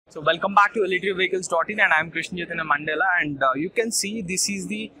So welcome back to ElectricVehicles.in and I am Krishna Chaitanya Mandela, and you can see this is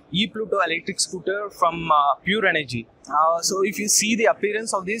the ePluto electric scooter from Pure Energy. So if you see the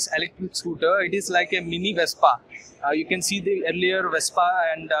appearance of this electric scooter, it is like a mini Vespa. You can see the earlier Vespa,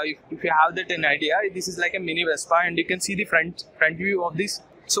 and if you have that an idea, this is like a mini Vespa, and you can see the front view of this.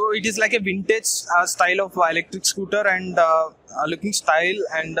 So it is like a vintage style of electric scooter, and looking style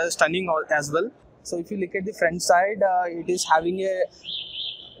and stunning as well. So if you look at the front side, it is having a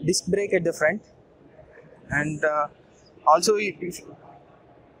disc brake at the front, and also you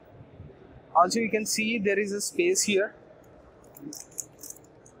can see there is a space here.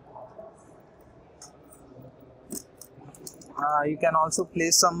 You can also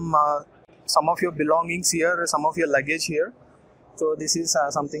place some of your belongings here, some of your luggage here. So this is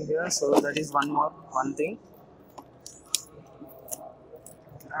something here. So that is one thing.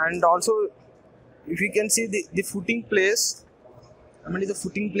 And also, if you can see the footing place,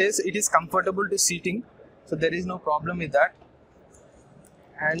 it is comfortable to seating, so there is no problem with that.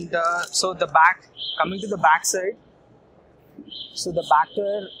 And so the back, coming to the back side, so the back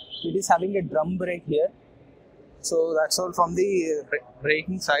tire, it is having a drum brake here. So that's all from the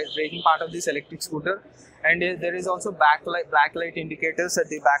braking part of this electric scooter. And there is also black light indicators at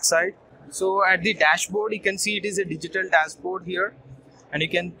the back side. So at the dashboard, you can see it is a digital dashboard here, and you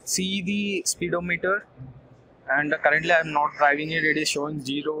can see the speedometer. And currently I am not driving it, it is showing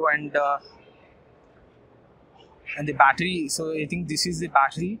 0, and the battery, so I think this is the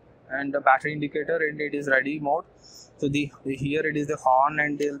battery and the battery indicator, and it is ready mode. So here it is the horn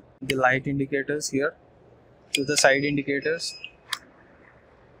and the light indicators here, so the side indicators.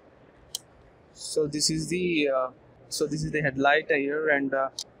 So this is the headlight here, and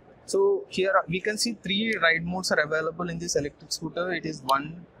so here we can see 3 ride modes are available in this electric scooter. It is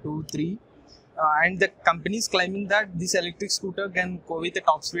 1, 2, 3. And the company is claiming that this electric scooter can go with a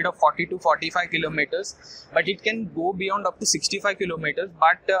top speed of 40 to 45 kilometers, but it can go beyond up to 65 kilometers.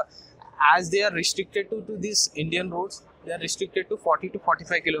 But as they are restricted to these Indian roads, they are restricted to 40 to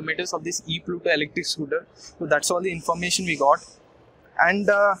 45 kilometers of this ePluto electric scooter. So that's all the information we got. And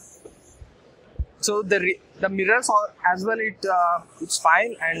so the mirrors are as well, it's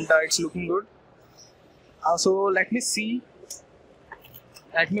fine, and it's looking good. So let me see.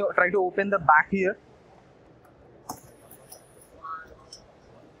 Let me try to open the back here.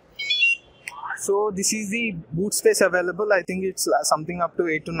 So this is the boot space available. I think it's something up to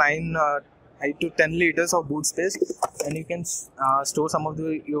 8 to 10 liters of boot space, and you can store some of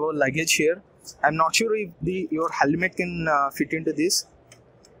your luggage here. I'm not sure if your helmet can fit into this.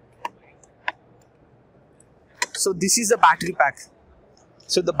 So this is the battery pack.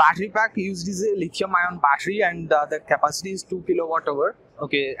 So the battery pack used is a lithium-ion battery, and the capacity is 2 kWh.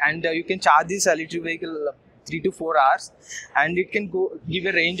 Okay, and you can charge this electric vehicle 3 to 4 hours, and it can give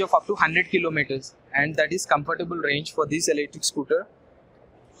a range of up to 100 kilometers, and that is comfortable range for this electric scooter.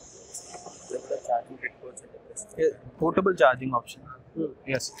 Portable charging option.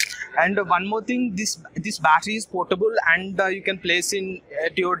 Yes, and one more thing, this battery is portable, and you can place in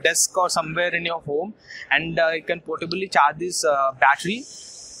at your desk or somewhere in your home, and you can portably charge this battery.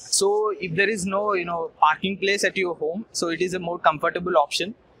 So if there is no parking place at your home, so it is a more comfortable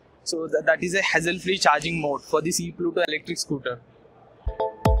option. So that is a hassle-free charging mode for this ePluto electric scooter.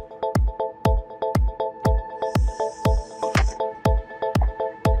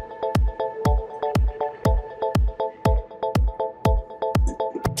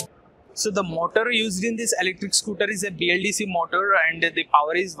 So the motor used in this electric scooter is a BLDC motor, and the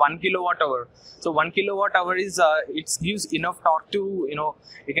power is 1 kWh. So 1 kWh is it gives enough torque to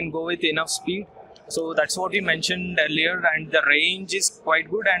you can go with enough speed. So that's what we mentioned earlier, and the range is quite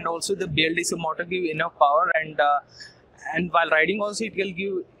good, and also the BLDC motor give enough power, and while riding also it will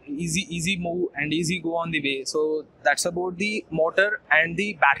give easy move and easy go on the way. So that's about the motor and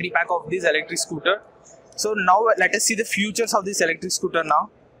the battery pack of this electric scooter. So now let us see the features of this electric scooter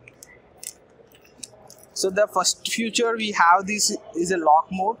now. So the first feature we have, this is a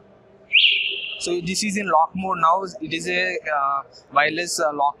lock mode. So this is in lock mode now. It is a wireless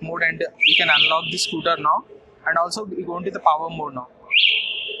lock mode, and you can unlock the scooter now. And also we go into the power mode now.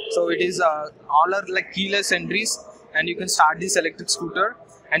 So it is all are like keyless entries, and you can start this electric scooter.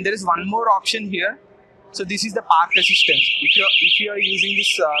 And there is one more option here. So this is the park assistance. If you are using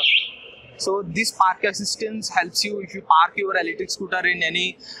this. So this park assistance helps you if you park your electric scooter in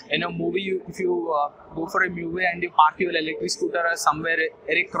any movie. If you go for a movie and you park your electric scooter somewhere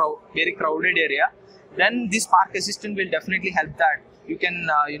very crowded area, then this park assistant will definitely help that. You can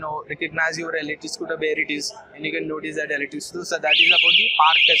recognize your electric scooter where it is, and you can notice that electric scooter. So that is about the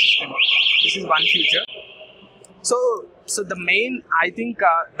park assistant. This is one feature. So the main, I think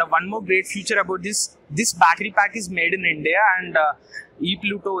the one more great feature about this battery pack is made in India, and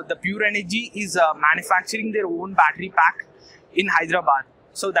ePluto, the Pure Energy, is manufacturing their own battery pack in Hyderabad.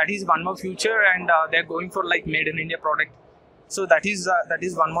 So that is one more feature, and they're going for like made in India product. So that is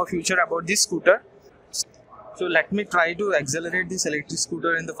one more feature about this scooter. So let me try to accelerate this electric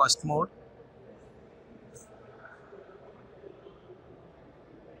scooter in the first mode.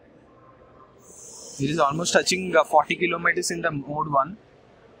 It is almost touching 40 kilometers in the mode 1.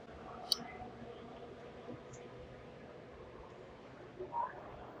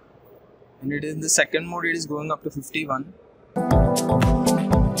 And it is in the second mode, it is going up to 51.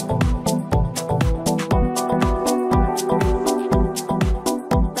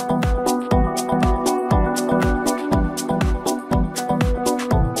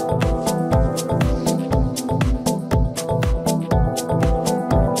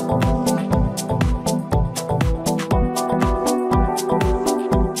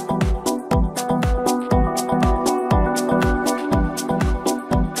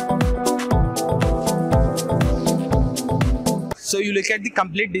 So you look at the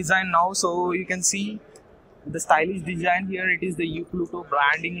complete design now, so you can see the stylish design here. It is the ePluto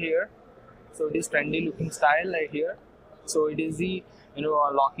branding here. So it is trendy looking style like here. So it is the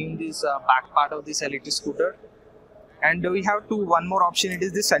locking this back part of this electric scooter. And we have one more option. It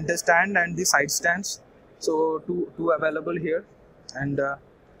is the center stand and the side stands. So two available here. And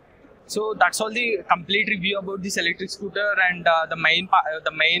so that's all the complete review about this electric scooter, and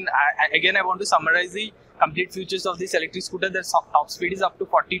again I want to summarize the complete features of this electric scooter. The top speed is up to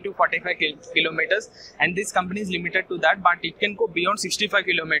 40 to 45 kilometers, and this company is limited to that, but it can go beyond 65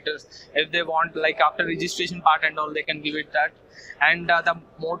 kilometers if they want, like after registration part and all, they can give it that. And the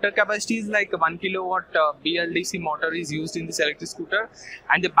motor capacity is like 1 kilowatt BLDC motor is used in this electric scooter,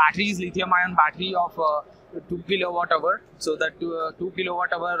 and the battery is lithium ion battery of 2 kilowatt hour. So that 2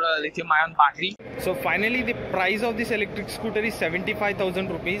 kilowatt hour lithium ion battery. So finally the price of this electric scooter is 75,000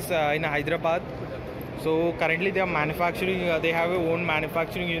 rupees in Hyderabad. So currently they are manufacturing, they have a own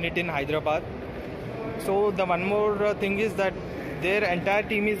manufacturing unit in Hyderabad. So the one more thing is that their entire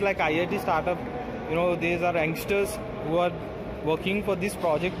team is like IIT startup. These are youngsters who are working for this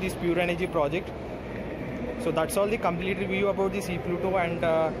project, this Pure Energy project. So that's all the complete review about this ePluto,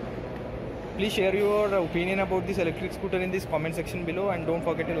 and please share your opinion about this electric scooter in this comment section below, and don't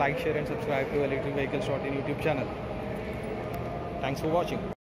forget to like, share and subscribe to Electric Vehicles India YouTube channel. Thanks for watching.